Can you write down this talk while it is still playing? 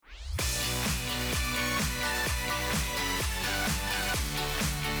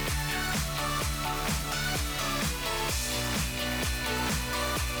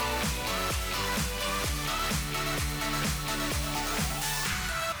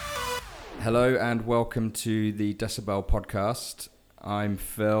Hello and welcome to the Decibel podcast. I'm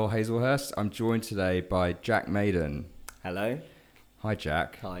Phil Hazelhurst. I'm joined today by Jack Maiden. Hello. Hi,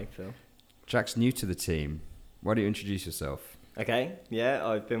 Jack. Hi, Phil. Jack's new to the team. Why don't you introduce yourself? Okay, yeah,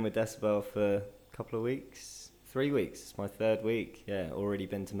 I've been with Decibel for a couple of weeks. 3 weeks. It's my third week. Yeah, already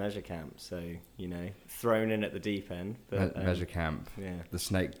been to Measure Camp, so, thrown in at the deep end. But, Measure Camp, yeah. the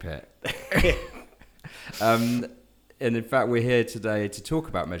snake pit. And in fact, we're here today to talk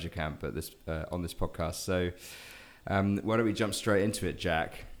about Measure Camp at this on this podcast. So why don't we jump straight into it,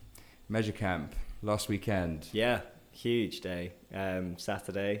 Jack? Measure Camp, last weekend. Yeah, huge day.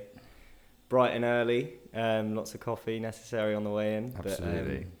 Saturday, bright and early. Lots of coffee necessary on the way in.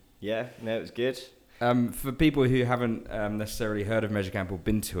 Absolutely. But, it was good. For people who haven't necessarily heard of Measure Camp or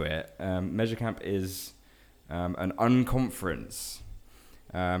been to it, Measure Camp is an unconference.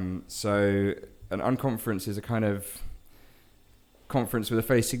 So an unconference is a kind of conference with a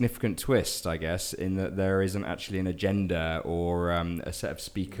very significant twist, I guess, in that there isn't actually an agenda or a set of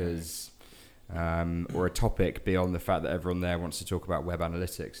speakers or a topic beyond the fact that everyone there wants to talk about web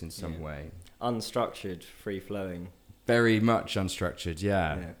analytics in some way. Unstructured, free-flowing. Very much unstructured,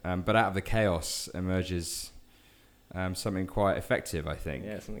 yeah. But out of the chaos emerges something quite effective, I think.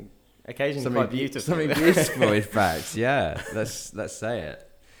 Yeah, something occasionally quite beautiful. Something beautiful, in fact, yeah. Let's say it.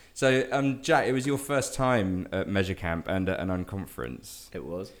 So, Jack, it was your first time at Measure Camp and at an unconference. It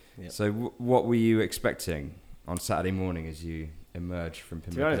was. Yep. So, what were you expecting on Saturday morning as you emerged from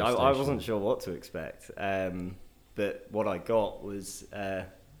Pimlico To be honest, Station? I wasn't sure what to expect. But what I got was,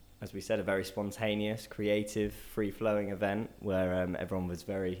 as we said, a very spontaneous, creative, free-flowing event where everyone was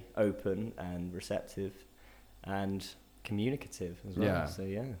very open and receptive and communicative as well. Yeah. So,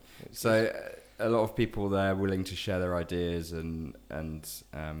 yeah. So, a lot of people there willing to share their ideas and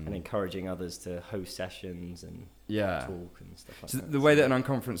encouraging others to host sessions and talk and stuff like so that. The way that an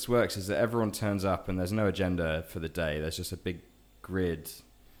unconference works is that everyone turns up and there's no agenda for the day. There's just a big grid,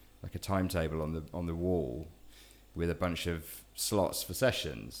 like a timetable on the wall with a bunch of slots for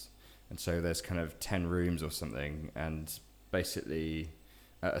sessions. And so there's kind of 10 rooms or something, and basically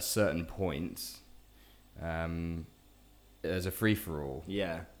at a certain point there's a free-for-all.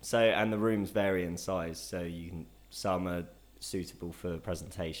 Yeah. So, and the rooms vary in size. So some are suitable for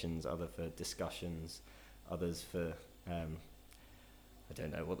presentations, other for discussions, others for I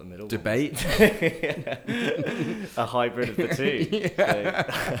don't know what the middle debate. A hybrid of the two.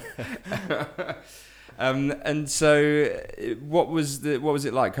 Yeah. And so, what was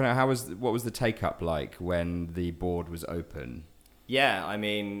it like? Kind of what was the take up like when the board was open? Yeah, I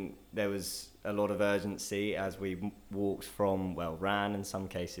mean, there was a lot of urgency as we walked ran in some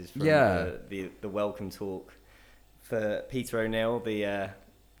cases from the welcome talk for Peter O'Neill, the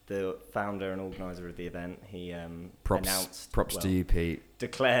founder and organizer of the event. He announced. Props to you, Pete.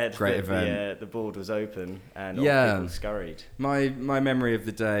 Declared Great that event. The board was open and all people scurried. My memory of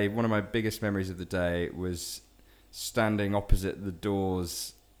the day, one of my biggest memories of the day, was standing opposite the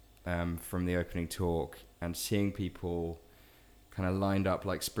doors from the opening talk and seeing people kind of lined up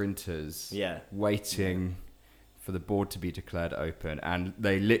like sprinters, waiting for the board to be declared open, and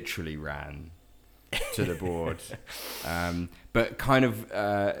they literally ran to the board, but kind of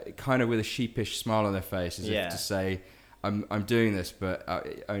with a sheepish smile on their face, as if to say, "I'm doing this, but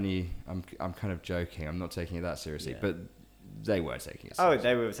I'm kind of joking. I'm not taking it that seriously." But they were taking it seriously. Oh,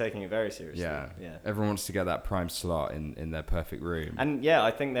 they were taking it very seriously. Yeah. Everyone wants to get that prime slot in their perfect room. And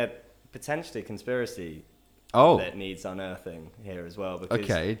I think they're potentially a conspiracy that needs unearthing here as well,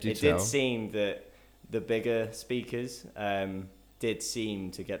 because did seem that the bigger speakers did seem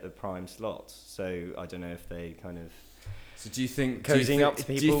to get the prime slots. So I don't know if they kind of... So do you think... Cozying up to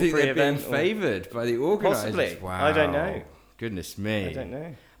people do you think they're being pre-event favoured by the organisers? Possibly. Wow. I don't know. Goodness me. I don't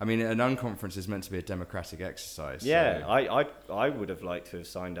know. I mean, an unconference is meant to be a democratic exercise. Yeah, so. I would have liked to have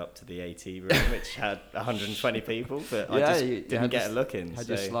signed up to the AT room, which had 120 people, but I just didn't get a look in. Had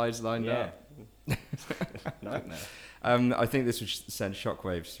your slides lined up. Nightmare. I think this would send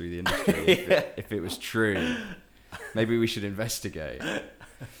shockwaves through the industry if it was true. Maybe we should investigate.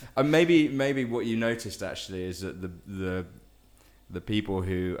 Maybe what you noticed actually is that the people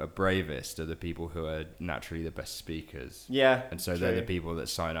who are bravest are the people who are naturally the best speakers. Yeah, and so they're the people that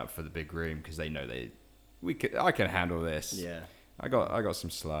sign up for the big room because they know I can handle this. Yeah, I got some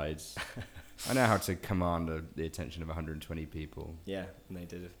slides. I know how to command the attention of 120 people. Yeah, and they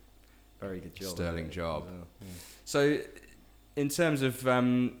did a very good job. Sterling job. Well. Yeah. So, in terms of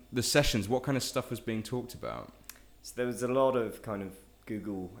the sessions, what kind of stuff was being talked about? So there was a lot of kind of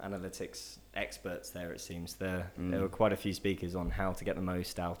Google Analytics experts there, it seems. There were quite a few speakers on how to get the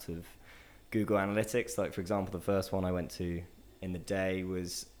most out of Google Analytics. Like, for example, the first one I went to in the day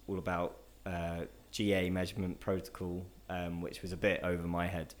was all about GA measurement protocol, which was a bit over my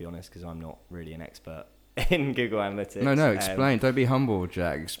head, to be honest, because I'm not really an expert in Google Analytics. No, explain. Don't be humble,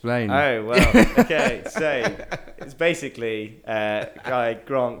 Jack. Explain. Oh, well, okay. So it's basically guy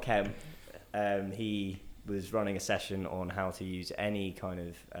Grant Kemp. He was running a session on how to use any kind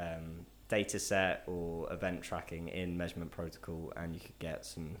of data set or event tracking in measurement protocol, and you could get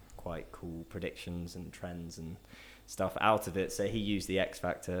some quite cool predictions and trends and stuff out of it. So he used the X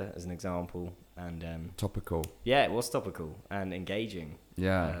Factor as an example, and topical. Yeah, it was topical and engaging.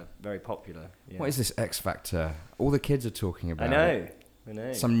 Yeah, very popular. Yeah. What is this X Factor? All the kids are talking about. I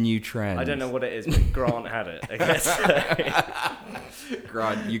know. Some new trend. I don't know what it is, but Grant had it, I guess.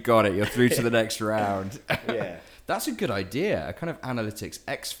 Grant, you got it. You're through to the next round. Yeah. That's a good idea. A kind of analytics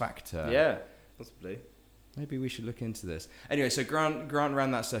X Factor. Yeah, possibly. Maybe we should look into this. Anyway, so Grant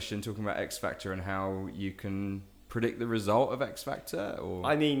ran that session talking about X Factor and how you can predict the result of X Factor. Or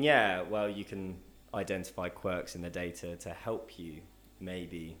I mean, yeah. Well, you can identify quirks in the data to help you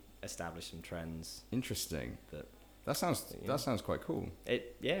maybe establish some trends. Interesting. That sounds quite cool.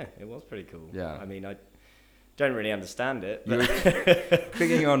 It was pretty cool. Yeah. I mean, I don't really understand it. You But were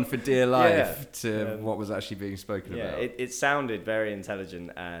clinging on for dear life to what was actually being spoken about. Yeah, it sounded very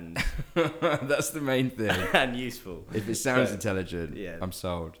intelligent and that's the main thing. and useful. If it sounds intelligent, I'm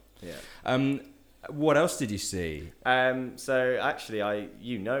sold. Yeah. What else did you see? So actually,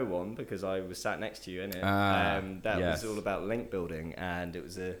 you know one because I was sat next to you in it. That was all about link building, and it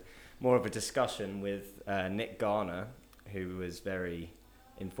was more of a discussion with Nick Garner, who was very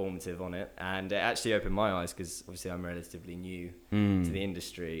informative on it, and it actually opened my eyes because obviously I'm relatively new to the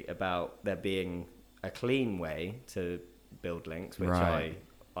industry, about there being a clean way to build links, which I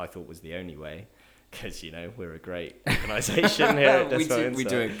thought was the only way, because we're a great organisation here at we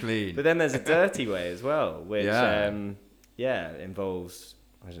do it clean. But then there's a dirty way as well, which involves,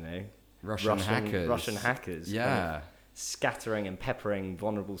 I don't know, Russian hackers. Yeah. Scattering and peppering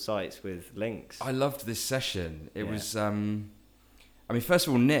vulnerable sites with links. I loved this session. It was, first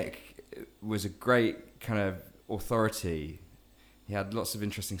of all, Nick was a great kind of authority. He had lots of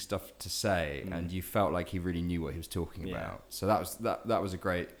interesting stuff to say, and you felt like he really knew what he was talking about. So that was a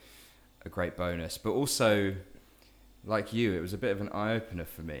great bonus. But also, like you, it was a bit of an eye opener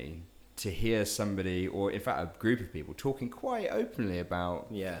for me to hear somebody, or in fact a group of people, talking quite openly about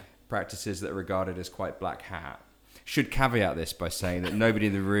practices that are regarded as quite black hat. Should caveat this by saying that nobody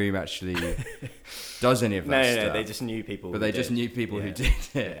in the room actually does any of that stuff. No, they just knew people. But they just knew people who did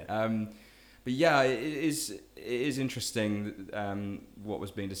it. Yeah. But yeah, it is interesting what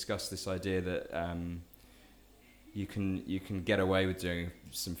was being discussed. This idea that you can get away with doing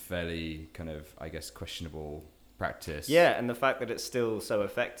some fairly kind of, I guess, questionable practice. Yeah, and the fact that it's still so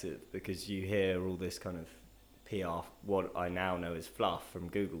effective, because you hear all this kind of PR, what I now know is fluff, from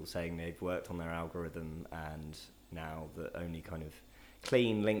Google saying they've worked on their algorithm, and now that only kind of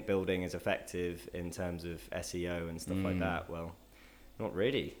clean link building is effective in terms of SEO and stuff like that. Well, not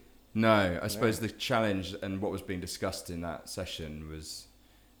really. No, I suppose the challenge and what was being discussed in that session was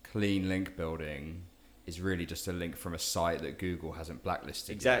clean link building is really just a link from a site that Google hasn't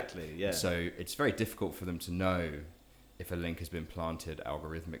blacklisted Exactly, yet. yeah. So it's very difficult for them to know if a link has been planted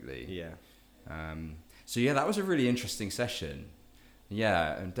algorithmically. Yeah. So yeah, that was a really interesting session.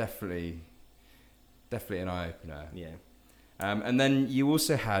 Yeah, and definitely an eye-opener. Yeah. And then you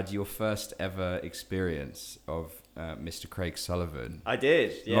also had your first ever experience of Mr. Craig Sullivan. I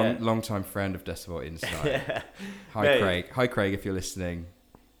did, yeah. Long-time friend of Decibel Insight. Yeah. Hi, Craig. Hi, Craig, if you're listening.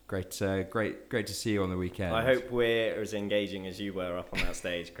 Great to see you on the weekend. I hope we're as engaging as you were up on that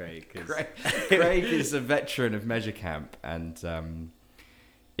stage, Craig. Craig is a veteran of Measure Camp, and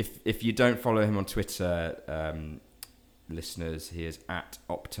if you don't follow him on Twitter, listeners, he is at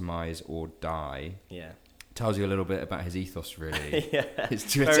Optimize or Die. Yeah. Tells you a little bit about his ethos, really. Yeah. His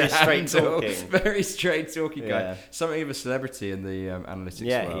Twitter very straight handle. talking. Very straight talking guy. Yeah. Something of a celebrity in the analytics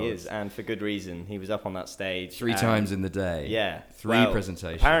world. Yeah, he is, and for good reason. He was up on that stage 3 times in the day. Yeah. 3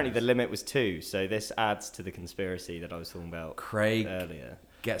 presentations. Apparently the limit was 2, so this adds to the conspiracy that I was talking about Craig earlier.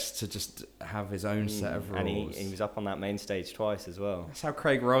 Gets to just have his own set of rules. And he was up on that main stage twice as well. That's how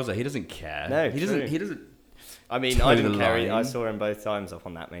Craig rolls it. He doesn't care. No, he doesn't. I mean, I didn't care. I saw him both times up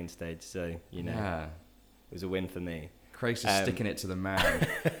on that main stage, so Yeah. It was a win for me. Craig's just sticking it to the man.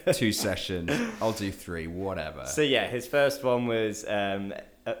 2 sessions. I'll do 3, whatever. So yeah, his first one was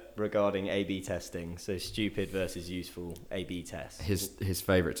regarding A/B testing. So stupid versus useful A/B tests. His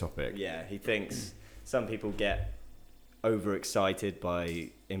favourite topic. Yeah, he thinks some people get overexcited by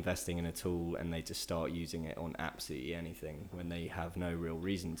investing in a tool and they just start using it on absolutely anything when they have no real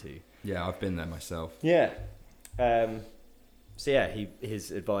reason to. Yeah, I've been there myself. Yeah. So yeah, his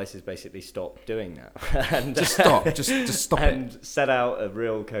advice is basically stop doing that. And just stop. Just stop and it. set out a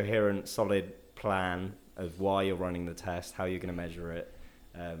real coherent, solid plan of why you're running the test, how you're going to measure it,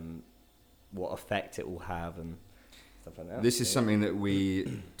 what effect it will have, and stuff like that. This is something that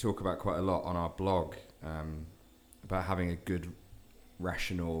we talk about quite a lot on our blog, about having a good,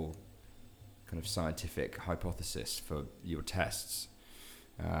 rational, kind of scientific hypothesis for your tests.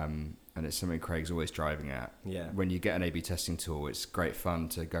 And it's something Craig's always driving at. Yeah. When you get an A/B testing tool, it's great fun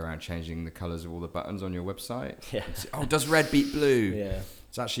to go around changing the colours of all the buttons on your website. Yeah. Does red beat blue? Yeah.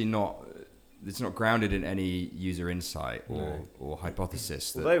 It's actually not. It's not grounded in any user insight or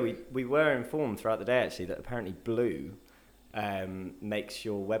hypothesis. Although we were informed throughout the day actually that apparently blue makes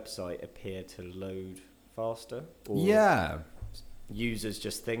your website appear to load faster. Or yeah. Users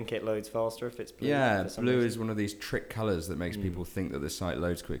just think it loads faster if it's blue. Yeah, blue is one of these trick colours that makes people think that the site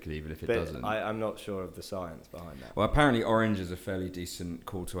loads quickly, even if it doesn't. I'm not sure of the science behind that. Well, apparently orange is a fairly decent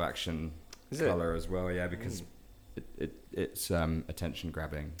call to action colour as well. Yeah, because it's attention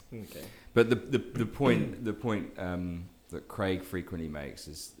grabbing. Okay. But the point that Craig frequently makes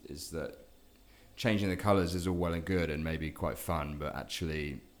is that changing the colours is all well and good and maybe quite fun, but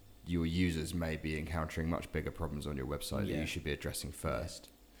actually your users may be encountering much bigger problems on your website that you should be addressing first.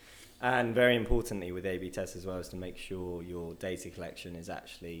 And very importantly with A/B tests as well is to make sure your data collection is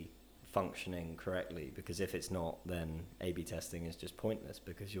actually functioning correctly, because if it's not, then A/B testing is just pointless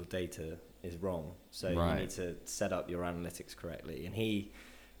because your data is wrong. So you need to set up your analytics correctly. And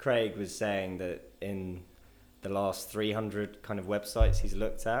Craig was saying that in the last 300 kind of websites he's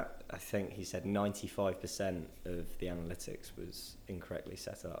looked at, I think he said 95% of the analytics was incorrectly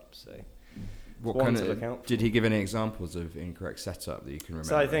set up. So what kind of, did he give any examples of incorrect setup that you can remember?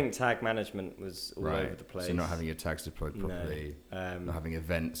 So I think tag management was all over the place. So not having your tags deployed properly, not having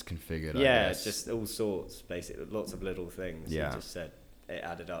events configured. Yeah, I guess. just all sorts, basically, lots of little things. Yeah. He just said it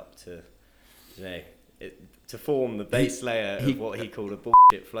added up to, to form the base layer of what he called a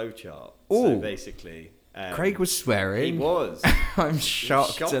bullshit flowchart. So basically, Craig was swearing. He was. I'm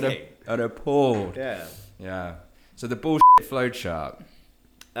shocked and appalled. Yeah. Yeah. So the bullshit flowchart.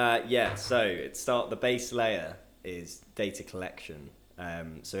 So the base layer is data collection.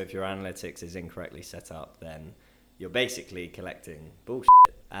 So if your analytics is incorrectly set up, then you're basically collecting bullshit,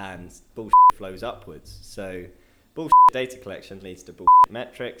 and bullshit flows upwards. So bullshit data collection leads to bullshit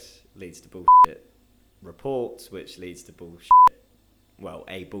metrics, leads to bullshit reports, which leads to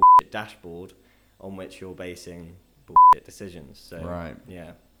a bullshit dashboard on which you're basing bullshit decisions. So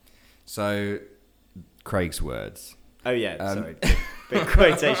yeah. So Craig's words. Oh yeah, sorry. Big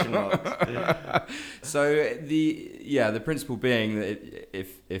quotation marks. So the principle being that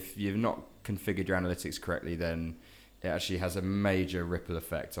if you've not configured your analytics correctly, then it actually has a major ripple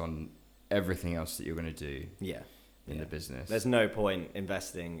effect on everything else that you're going to do in the business. There's no point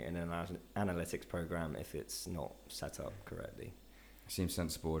investing in an analytics program if it's not set up correctly. Seems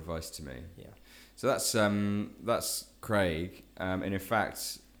sensible advice to me. Yeah. So that's Craig, and in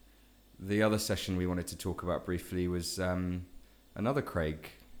fact, the other session we wanted to talk about briefly was another Craig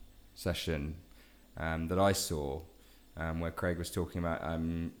session that I saw, where Craig was talking about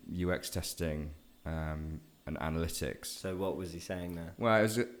UX testing and analytics. So what was he saying there? Well, it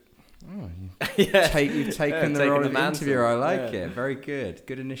was. You've taken the role of the interviewer. I like it. Very good.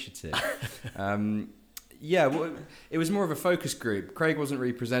 Good initiative. Well, it was more of a focus group. Craig wasn't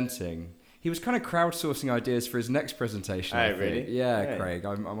really presenting. He was kind of crowdsourcing ideas for his next presentation. Oh, really? Yeah, Craig,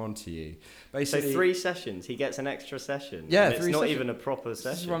 I'm on to you. Basically, so 3 sessions. He gets an extra session. Yeah, it's not even a proper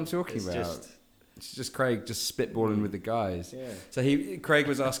session. This is what I'm talking about. It's just Craig just spitballing with the guys. Yeah. So Craig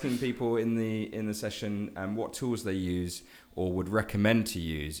was asking people in the session what tools they use or would recommend to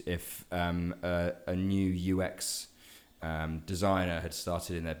use if a new UX designer had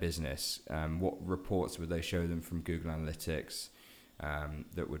started in their business. What reports would they show them from Google Analytics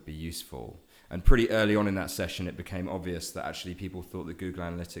that would be useful? And pretty early on in that session, it became obvious that actually people thought that Google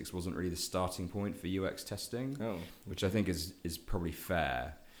Analytics wasn't really the starting point for UX testing, which I think is probably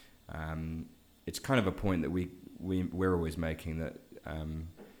fair. It's kind of a point that we're always making, that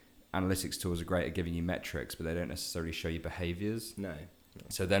analytics tools are great at giving you metrics, but they don't necessarily show you behaviors. No.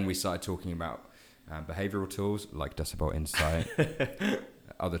 So then we started talking about behavioral tools like Decibel Insight.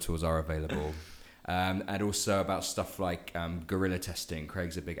 Other tools are available. And also about stuff like guerrilla testing.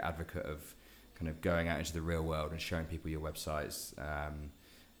 Craig's a big advocate of kind of going out into the real world and showing people your websites,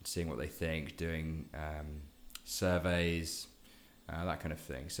 seeing what they think, doing surveys, that kind of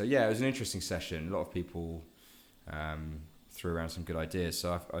thing. So yeah, it was an interesting session. A lot of people threw around some good ideas,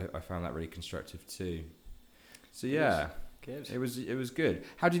 so I found that really constructive too. So yeah, good. It was good.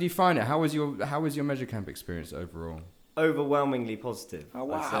 How did you find it? How was your MeasureCamp experience overall? overwhelmingly positive. Oh,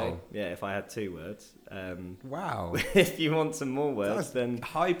 wow. I'd say. Yeah, if I had 2 words. Wow. If you want some more words, That's then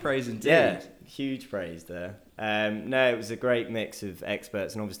high praise indeed. yeah, huge praise there. No, it was a great mix of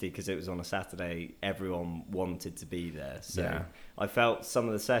experts, and obviously because it was on a Saturday, everyone wanted to be there. So Yeah. I felt some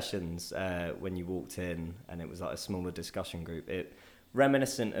of the sessions when you walked in, and it was like a smaller discussion group. It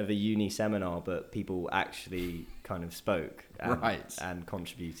reminiscent of a uni seminar, but people actually kind of spoke and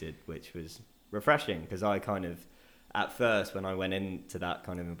contributed, which was refreshing, because I kind of, at first, when I went into that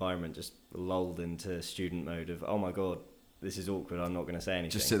kind of environment, just lulled into student mode of, oh my God, this is awkward, I'm not going to say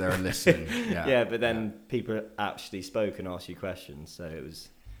anything. Just sit there and listen. Yeah, yeah, but then people actually spoke and asked you questions, so it was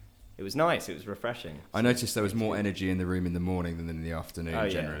nice, it was refreshing. I noticed there was more energy in the room in the morning than in the afternoon,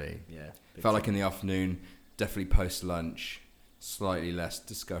 generally. Yeah. Felt like in the afternoon, definitely post-lunch, slightly less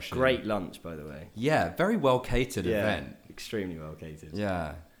discussion. Great lunch, by the way. Yeah, very well-catered event. Extremely well catered.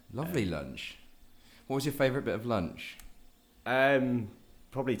 Yeah, lovely lunch. What was your favourite bit of lunch?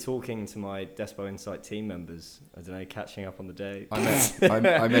 Probably talking to my Despo Insight team members. I don't know, catching up on the day.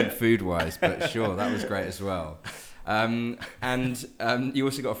 I meant food-wise, but sure, that was great as well. And you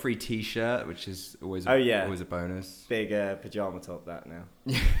also got a free T-shirt, which is always always a bonus. Big pajama top that now.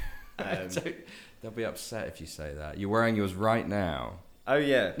 So they'll be upset if you say that. You're wearing yours right now. Oh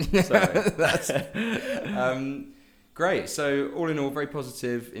yeah, sorry. That's great. So all in all, very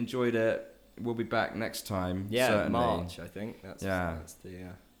positive. Enjoyed it. We'll be back next time. Yeah, certainly. March, I think. That's the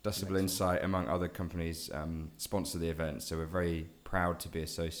Decibel Insight, among other companies, sponsor the event, so we're very proud to be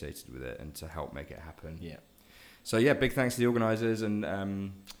associated with it and to help make it happen. Yeah. So yeah, big thanks to the organisers,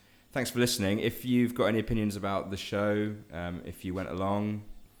 and thanks for listening. If you've got any opinions about the show, if you went along,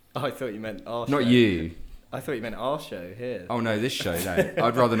 I thought you meant our show. Not you. I thought you meant our show here. Oh no, this show. No,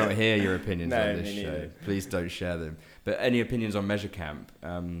 I'd rather not hear your opinions on this show. Neither. Please don't share them. But any opinions on Measure Camp,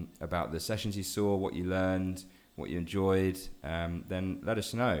 about the sessions you saw, what you learned, what you enjoyed, then let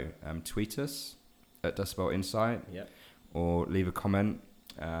us know. Tweet us at Decibel Insight. Yep. Or leave a comment.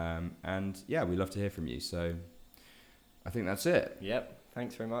 And yeah, we'd love to hear from you. So I think that's it. Yep.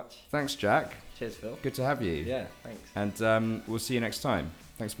 Thanks very much. Thanks, Jack. Cheers, Phil. Good to have you. Yeah, thanks. And we'll see you next time.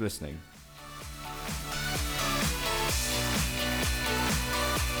 Thanks for listening.